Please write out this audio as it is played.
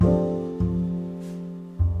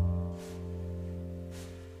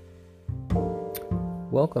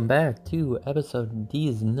Welcome back to episode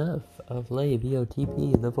 19 of Lay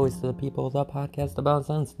VOTP, the voice of the people, the podcast about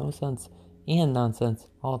sense, no sense, and nonsense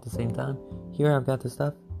all at the same time. Here I've got the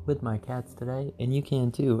stuff with my cats today, and you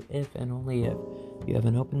can too, if and only if you have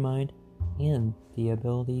an open mind and the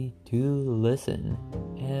ability to listen,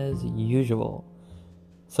 as usual.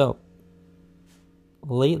 So,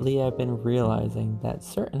 lately I've been realizing that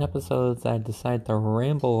certain episodes I decide to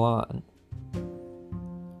ramble on,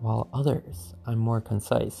 while others I'm more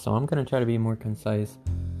concise. So I'm going to try to be more concise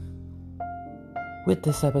with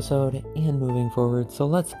this episode and moving forward. So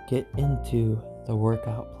let's get into the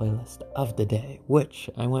workout playlist of the day, which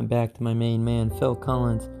I went back to my main man, Phil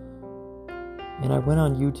Collins, and I went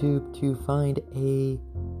on YouTube to find a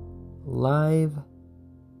live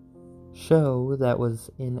show that was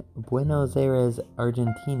in Buenos Aires,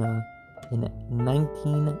 Argentina in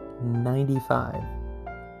 1995.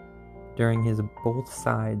 During his Both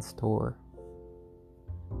Sides tour.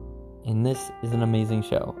 And this is an amazing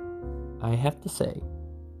show. I have to say,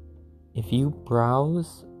 if you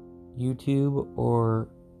browse YouTube or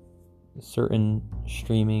certain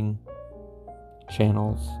streaming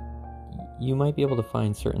channels, you might be able to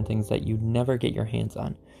find certain things that you never get your hands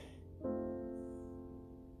on.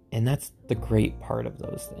 And that's the great part of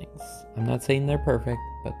those things. I'm not saying they're perfect,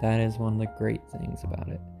 but that is one of the great things about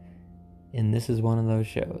it. And this is one of those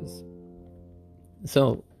shows.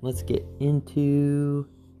 So, let's get into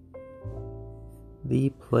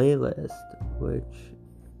the playlist, which,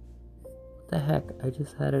 what the heck, I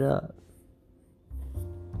just had it up,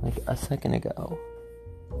 like a second ago.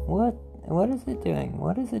 What is it doing?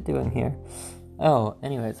 What is it doing here? Oh,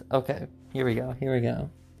 anyways, okay, here we go.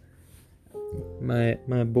 My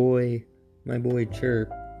boy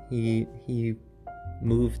Chirp, he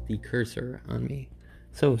moved the cursor on me.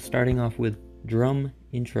 So, starting off with Drum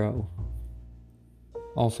Intro,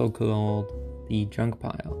 also called the Junk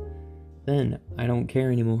Pile. Then I Don't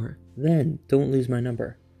Care Anymore. Then Don't Lose My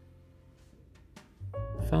Number.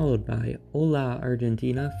 Followed by Hola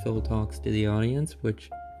Argentina, Phil Talks to the Audience, which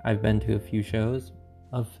I've been to a few shows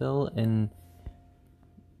of Phil, and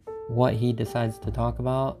what he decides to talk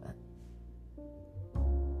about,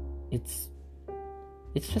 it's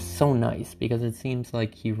just so nice, because it seems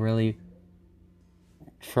like he really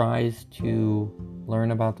tries to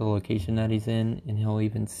learn about the location that he's in, and he'll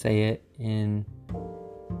even say it in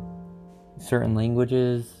certain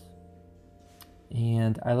languages.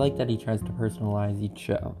 And I like that he tries to personalize each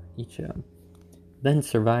show. Then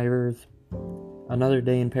Survivors, Another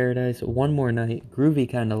Day in Paradise, One More Night, Groovy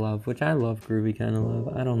Kinda Love, which I love Groovy Kinda Love.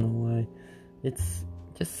 I don't know why. It's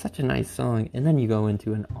just such a nice song. And then you go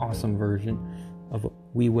into an awesome version of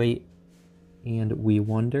We Wait and We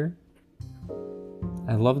Wonder.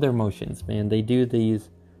 I love their motions, man. They do these,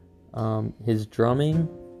 his drumming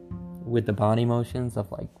with the body motions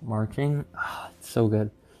of like marching. It's so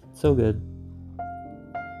good. So good.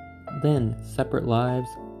 Then Separate Lives,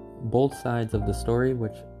 Both Sides of the Story,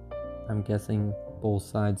 which I'm guessing Both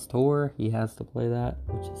Sides Tour. He has to play that,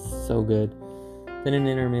 which is so good. Then an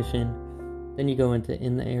intermission. Then you go into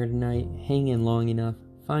In the Air Tonight, Hang In Long Enough,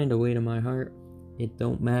 Find a Way to My Heart, It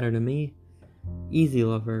Don't Matter to Me, Easy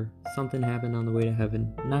Lover, Something Happened on the Way to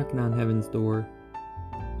Heaven, Knocking on Heaven's Door,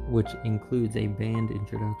 which includes a band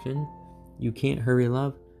introduction, You Can't Hurry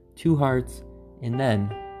Love, Two Hearts, and then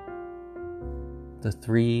the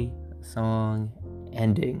 3-song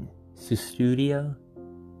ending, Susudio.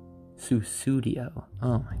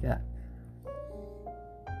 Oh my god.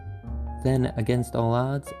 Then Against All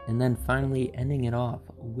Odds, and then finally ending it off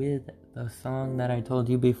with the song that I told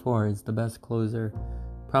you before is the best closer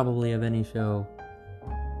probably of any show,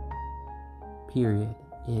 period,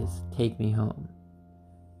 is Take Me Home.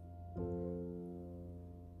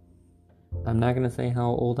 I'm not going to say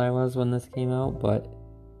how old I was when this came out, but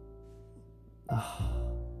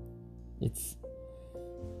it's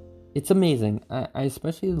amazing. I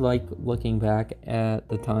especially like looking back at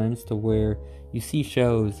the times to where you see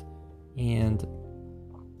shows, and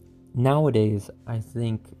nowadays I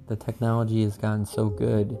think the technology has gotten so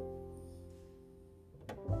good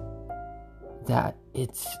that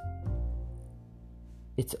it's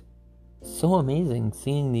so amazing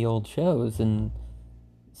seeing the old shows, and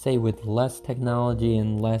say with less technology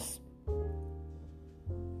and less,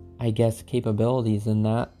 I guess, capabilities in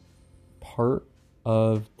that part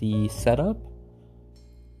of the setup,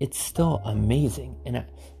 it's still amazing. And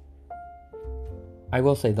I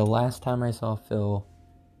will say, the last time I saw Phil,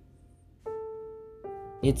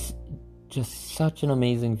 it's just such an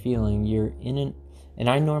amazing feeling. You're in it, and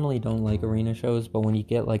I normally don't like arena shows, but when you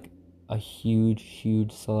get like a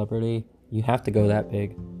huge celebrity, you have to go that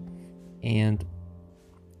big. And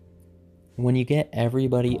when you get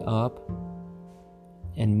everybody up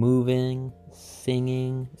and moving,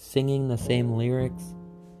 singing the same lyrics,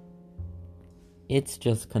 it's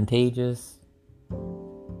just contagious.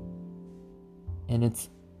 And it's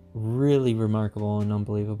really remarkable and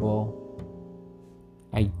unbelievable.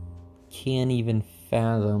 I can't even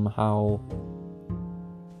fathom how,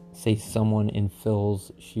 say, someone in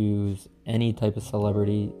Phil's shoes, any type of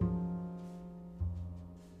celebrity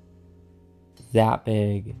that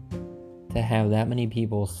big, to have that many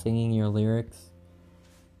people singing your lyrics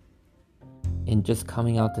and just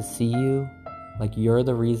coming out to see you, like you're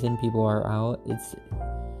the reason people are out.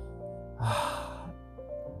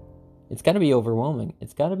 It's got to be overwhelming.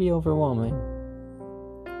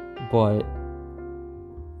 But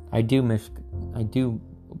I do miss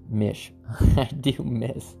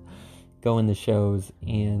going to shows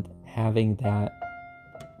and having that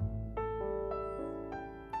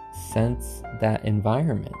sense, that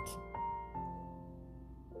environment.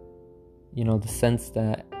 You know, the sense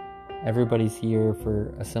that everybody's here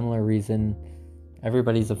for a similar reason,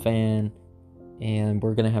 everybody's a fan, and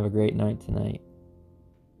we're gonna have a great night tonight.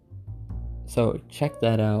 So check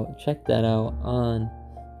that out on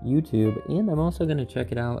YouTube, and I'm also gonna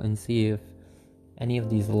check it out and see if any of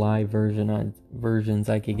these live versions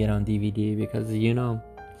I could get on DVD, because, you know,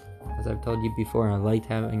 as I've told you before, I like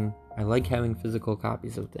having physical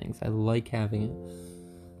copies of things. I like having it.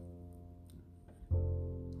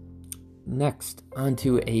 Next,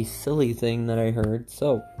 onto a silly thing that I heard.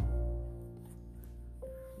 So,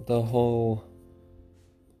 the whole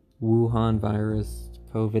Wuhan virus,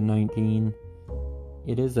 COVID-19,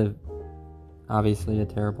 it is obviously a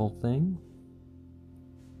terrible thing.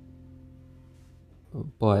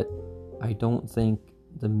 But I don't think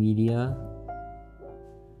the media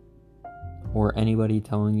or anybody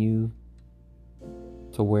telling you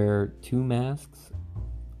to wear 2 masks,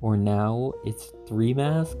 or now it's 3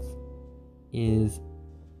 masks, is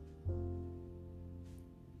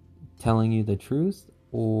telling you the truth,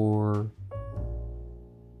 or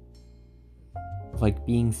like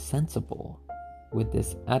being sensible with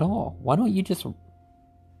this at all. Why don't you just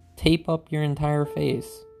tape up your entire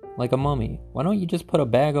face like a mummy? Why don't you just put a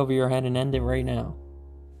bag over your head and end it right now?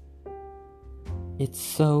 It's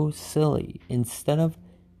so silly. Instead of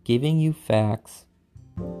giving you facts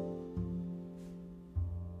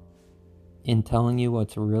and telling you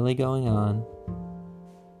what's really going on,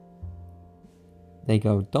 they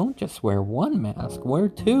go, don't just wear 1 mask, wear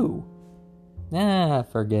 2. Nah,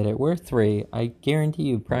 forget it, wear 3. I guarantee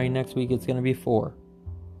you, probably next week it's going to be 4.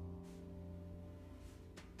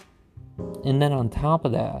 And then on top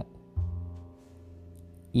of that,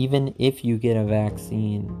 even if you get a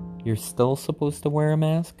vaccine, you're still supposed to wear a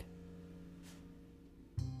mask?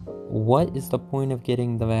 What is the point of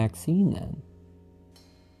getting the vaccine then?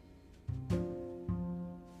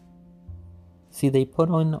 See, they put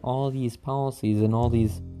on all these policies and all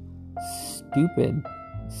these stupid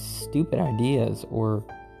ideas or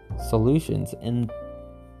solutions, and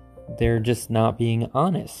they're just not being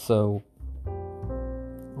honest. So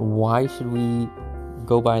why should we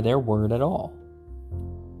go by their word at all?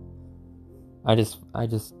 I just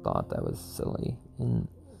thought that was silly and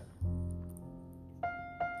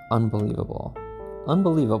unbelievable.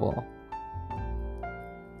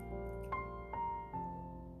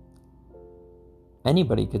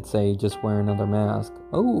 Anybody could say just wear another mask.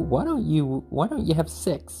 Oh, why don't you have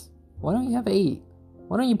 6? Why don't you have 8?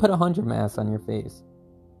 Why don't you put 100 masks on your face?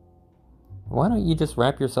 Why don't you just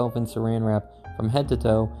wrap yourself in saran wrap from head to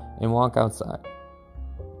toe and walk outside?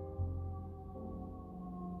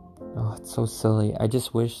 Oh, it's so silly. I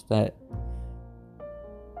just wish that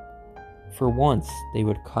for once they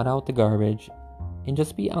would cut out the garbage and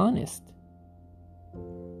just be honest.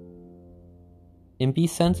 And be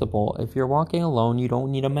sensible. If you're walking alone, you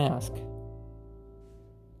don't need a mask.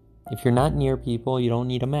 If you're not near people, you don't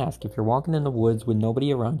need a mask. If you're walking in the woods with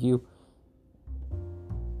nobody around you,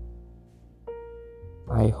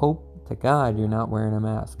 I hope to God you're not wearing a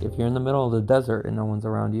mask. If you're in the middle of the desert and no one's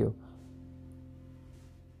around you,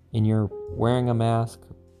 and you're wearing a mask,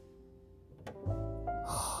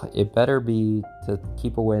 it better be to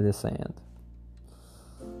keep away the sand.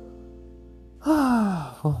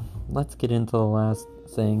 Well, let's get into the last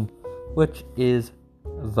thing, which is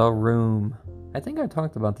The Room. I think I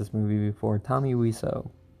talked about this movie before. Tommy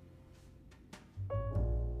Wiseau.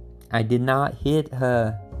 I did not hit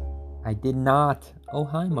her. I did not. Oh,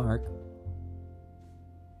 hi, Mark.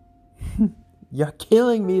 You're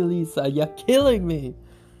killing me, Lisa. You're killing me.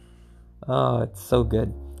 Oh, it's so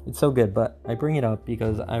good. It's so good, but I bring it up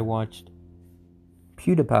because I watched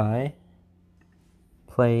PewDiePie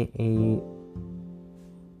play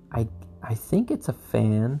I think it's a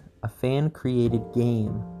fan created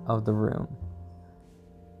game of The Room.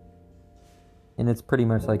 And it's pretty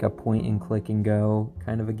much like a point and click and go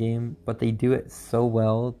kind of a game, but they do it so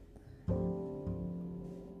well.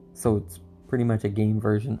 So it's pretty much a game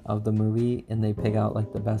version of the movie, and they pick out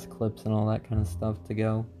like the best clips and all that kind of stuff to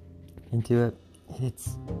go into it. And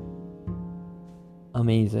it's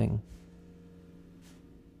amazing.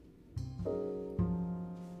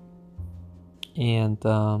 And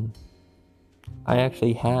I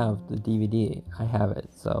actually have the DVD. I have it,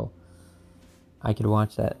 so I could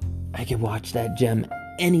watch that. I could watch that gem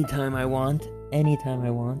anytime I want.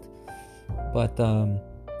 But I'm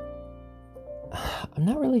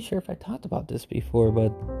not really sure if I talked about this before,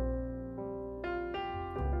 but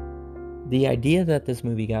the idea that this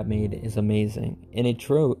movie got made is amazing, and it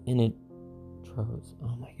shows.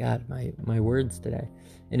 Oh my god, my words today.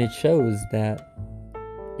 And it shows that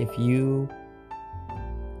if you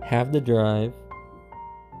have the drive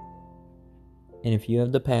and if you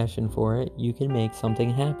have the passion for it, you can make something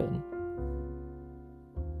happen.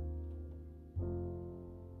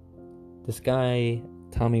 This guy,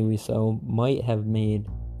 Tommy Wiseau, might have made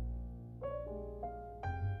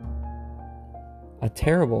a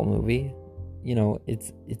terrible movie. You know,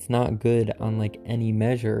 it's not good on like any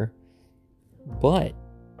measure, but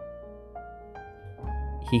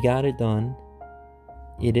he got it done.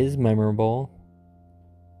 It is memorable.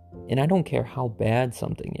 And I don't care how bad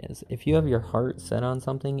something is. If you have your heart set on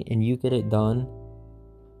something and you get it done,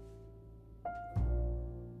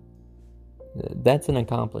 that's an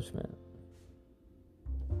accomplishment.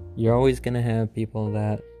 You're always going to have people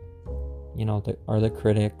that, you know, are the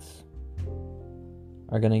critics,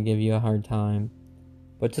 are going to give you a hard time.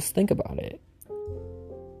 But just think about it.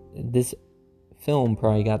 This film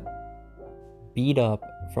probably got beat up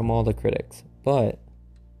from all the critics, but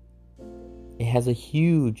it has a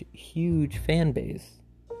huge fan base.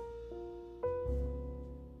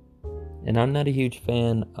 And I'm not a huge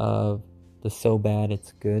fan of the so bad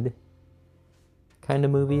it's good kind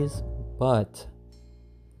of movies, but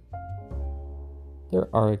there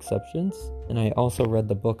are exceptions. And I also read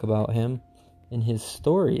the book about him, and his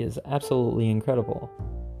story is absolutely incredible.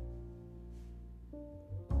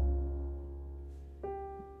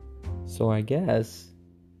 So I guess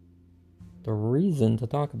the reason to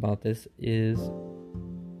talk about this is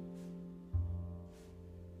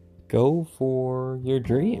go for your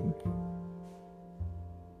dream.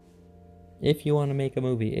 If you want to make a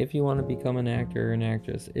movie, if you want to become an actor or an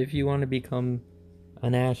actress, if you want to become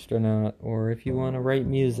an astronaut, or if you want to write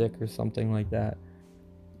music or something like that,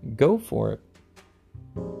 go for it.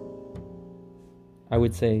 I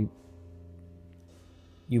would say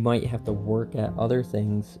you might have to work at other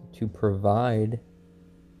things to provide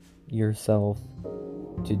yourself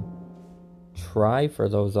to try for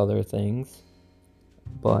those other things,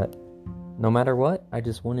 but no matter what, I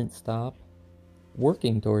just wouldn't stop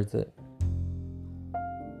working towards it.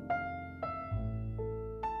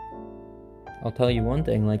 I'll tell you one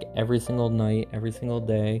thing, like every single night, every single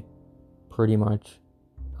day, pretty much,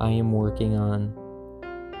 I am working on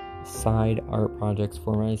side art projects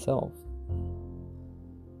for myself.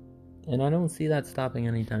 And I don't see that stopping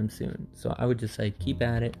anytime soon. So I would just say keep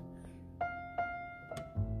at it.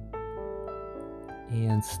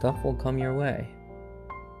 And stuff will come your way.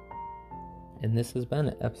 And this has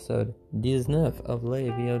been episode 19 of Les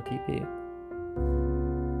VOTP.